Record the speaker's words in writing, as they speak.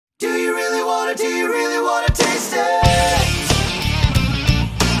or do you really want to taste it?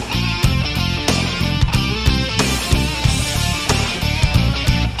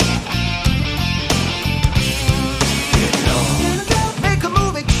 Make a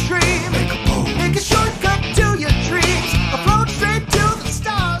move extreme. Make a shortcut to your dreams. Approach straight to the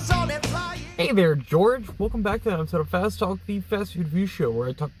stars on that flying. Hey there, George. Welcome back to an episode of Fast Talk, the fast food review show, where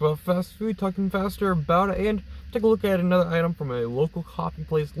I talk about fast food, talking faster about it, and take a look at another item from a local coffee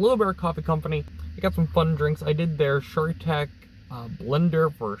place, Little Bear Coffee Company. I got some fun drinks. I did their Shark Tank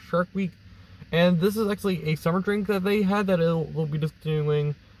blender for Shark Week, and this is actually a summer drink that they had that will be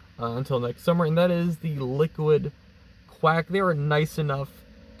discontinuing until next summer, and that is the Liquid Quack. They were nice enough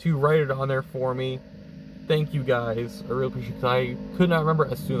to write it on there for me. Thank you guys. I really appreciate it, because I could not remember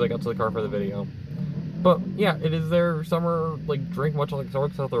as soon as I got to the car for the video. But yeah, it is their summer drink, much like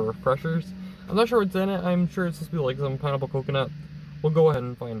Starbucks have the refreshers. I'm not sure what's in it. I'm sure it's supposed to be like some pineapple coconut. We'll go ahead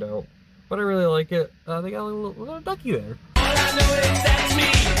and find out. But I really like it. They got a little ducky there. All I know is that's me.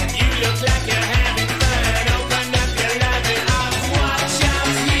 You look like you're having fun. Open up your love and arms. Watch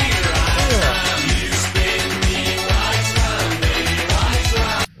out here. You spin me right round, baby, right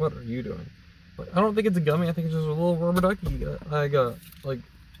round. What are you doing? But I don't think it's a gummy. I think it's just a little rubber ducky I got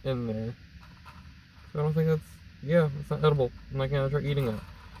in there. So I don't think that's, yeah, it's not edible. I'm not gonna try eating that.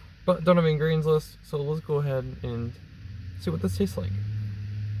 But don't have an ingredients list, so let's go ahead and see what this tastes like.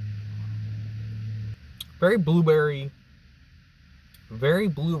 Very blueberry, very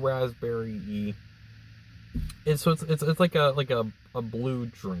blue raspberry-y. It's like a blue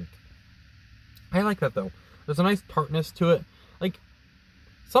drink. I like that though. There's a nice tartness to it. Like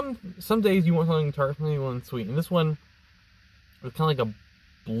some days you want something tart, some days you want sweet, and this one is kind of like a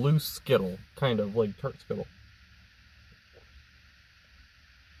blue Skittle, kind of like tart Skittle.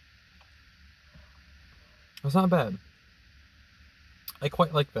 It's not bad. I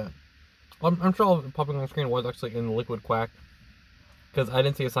quite like that. I'm sure all popping on the screen was actually in the Liquid Quack, because I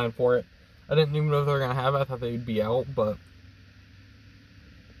didn't see a sign for it. I didn't even know if they were going to have it. I thought they'd be out, but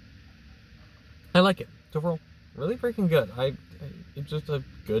I like it. It's overall really freaking good. It's just a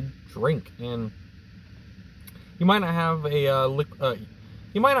good drink, and you might not have a Little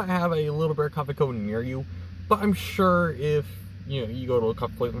Bear Coffee Co. near you, but I'm sure if you go to a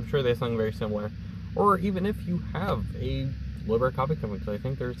coffee place, I'm sure they have something very similar. Or even if you have a Little Bear Coffee Company, because I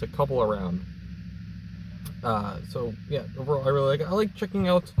think there's a couple around. So yeah, overall I really like it. I like checking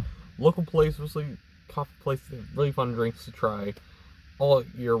out local places, mostly coffee places, really fun drinks to try all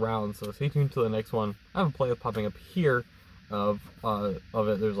year round. So stay tuned to the next one. I have a playlist popping up here of it.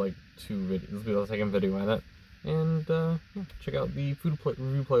 There's like 2 videos. This will be the second video in it. And yeah, check out the food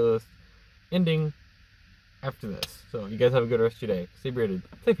review playlist ending after this. So you guys have a good rest of your day. Stay bearded,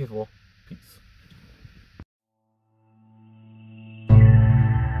 stay peaceful, peace.